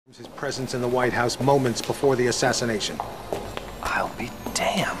His presence in the White House moments before the assassination. I'll be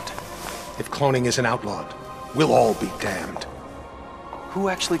damned. If cloning isn't outlawed, we'll all be damned. Who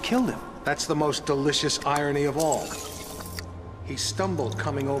actually killed him? That's the most delicious irony of all. He stumbled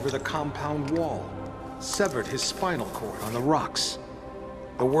coming over the compound wall, severed his spinal cord on the rocks.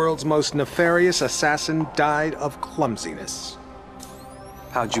 The world's most nefarious assassin died of clumsiness.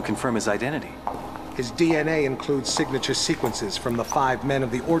 How'd you confirm his identity? His DNA includes signature sequences from the 5 men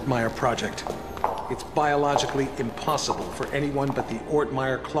of the Ortmeyer project. It's biologically impossible for anyone but the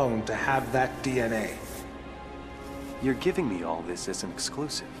Ortmeyer clone to have that DNA. You're giving me all this as an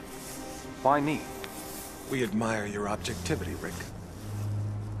exclusive. Why me? We admire your objectivity, Rick.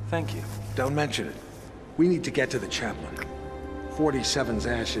 Thank you. Don't mention it. We need to get to the chaplain. 47's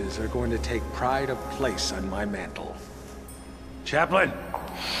ashes are going to take pride of place on my mantle. Chaplain!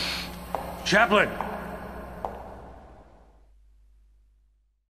 Chaplain!